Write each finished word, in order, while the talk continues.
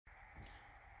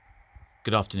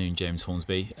Good afternoon, James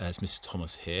Hornsby. It's Mr.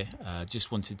 Thomas here.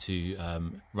 Just wanted to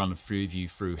run you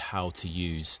through how to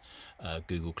use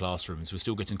Google Classrooms. We're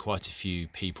still getting quite a few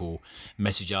people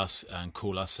message us and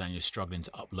call us saying you're struggling to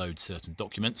upload certain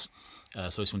documents. So I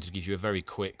just wanted to give you a very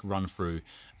quick run through,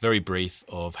 very brief,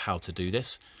 of how to do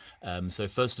this. So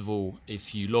first of all,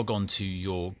 if you log on to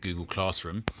your Google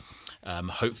Classroom,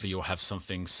 hopefully you'll have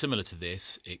something similar to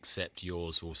this, except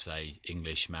yours will say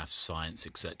English, Maths, Science,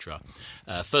 etc.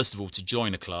 First of all, to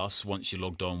join a class, once you're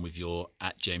logged on with your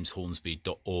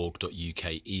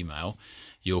 @jameshornsby.org.uk email,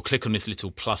 you'll click on this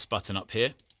little plus button up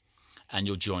here and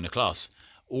you'll join a class.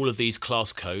 All of these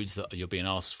class codes that you're being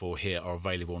asked for here are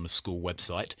available on the school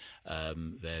website.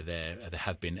 They're there. They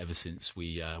have been ever since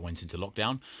we went into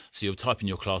lockdown. So you'll type in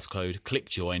your class code, click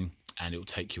join, and it will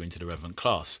take you into the relevant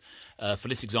class. For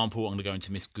this example, I'm going to go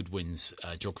into Miss Goodwin's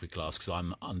geography class because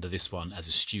I'm under this one as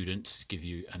a student. To give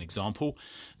you an example,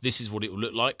 this is what it will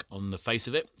look like on the face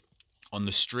of it. On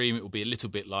the stream, it will be a little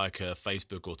bit like a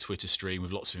Facebook or Twitter stream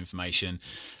with lots of information.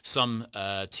 Some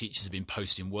teachers have been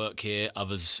posting work here.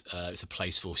 Others, it's a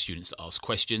place for students to ask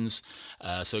questions.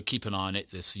 So keep an eye on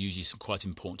it. There's usually some quite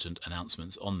important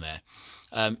announcements on there.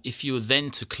 If you were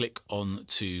then to click on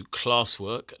to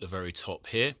classwork at the very top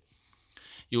here,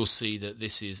 you'll see that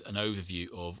this is an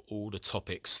overview of all the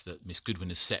topics that Miss Goodwin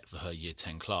has set for her Year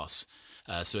 10 class.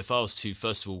 So if I was to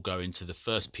first of all go into the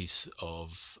first piece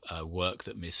of work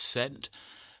that Miss sent,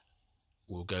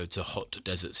 we'll go to hot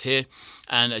deserts here,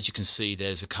 and as you can see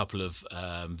there's a couple of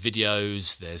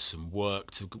videos, there's some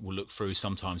work we'll look through.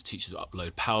 Sometimes teachers will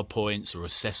upload PowerPoints or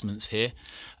assessments here,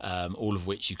 all of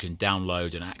which you can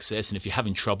download and access, and if you're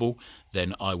having trouble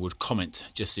then I would comment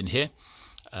just in here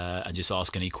and just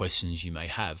ask any questions you may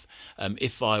have.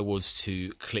 If I was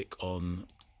to click on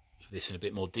this in a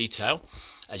bit more detail,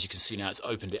 as you can see now it's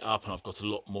opened it up and I've got a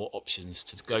lot more options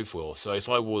to go for. So if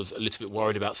I was a little bit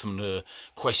worried about some of the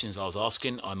questions I was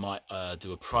asking, I might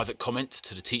do a private comment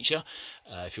to the teacher.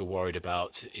 If you're worried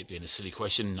about it being a silly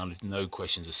question, no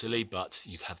questions are silly, but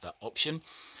you have that option.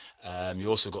 You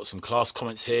also got some class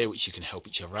comments here which you can help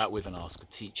each other out with and ask a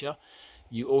teacher.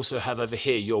 You also have over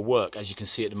here your work. As you can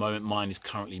see at the moment, mine is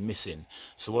currently missing.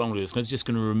 So what I'm going to do is I'm just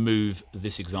going to remove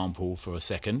this example for a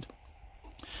second.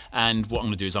 And what I'm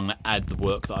going to do is I'm going to add the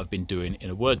work that I've been doing in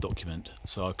a Word document.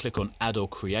 So I'll click on Add or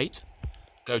Create,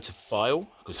 go to File,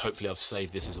 because hopefully I've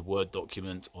saved this as a Word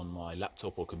document on my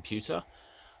laptop or computer.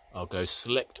 I'll go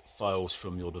Select Files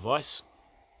from your device.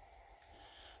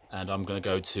 And I'm going to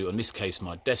go to, in this case,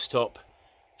 my desktop.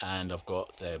 And I've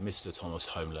got there Mr. Thomas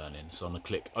Home Learning. So I'm going to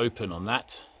click Open on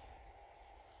that.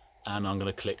 And I'm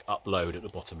going to click Upload at the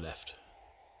bottom left.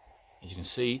 As you can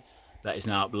see, that is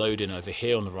now uploading over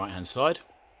here on the right hand side.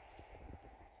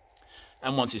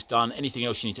 And once it's done, anything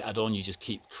else you need to add on, you just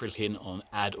keep clicking on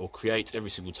Add or Create every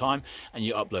single time and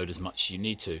you upload as much as you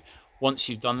need to. Once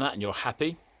you've done that and you're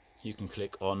happy, you can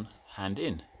click on Hand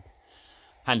In.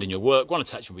 Hand in your work. One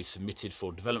attachment will be submitted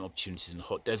for development opportunities in the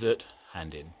hot desert.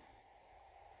 Hand in.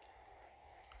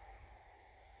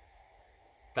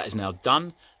 That is now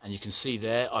done, and you can see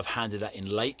there I've handed that in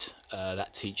late.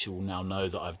 That teacher will now know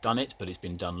that I've done it, but it's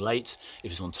been done late.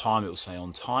 If it's on time, it will say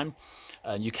on time.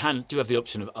 You do have the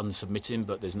option of unsubmitting,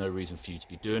 but there's no reason for you to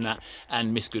be doing that.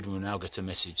 And Miss Goodwin will now get a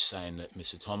message saying that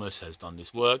Mr. Thomas has done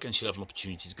this work, and she'll have an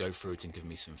opportunity to go through it and give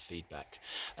me some feedback.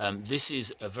 This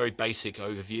is a very basic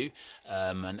overview,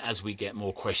 and as we get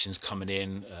more questions coming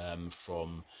in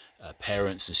from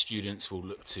parents and students, we'll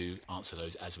look to answer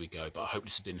those as we go. But I hope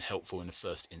this has been helpful in the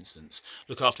first instance.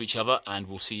 Look after each other, and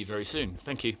we'll see you very soon.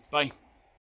 Thank you. Bye.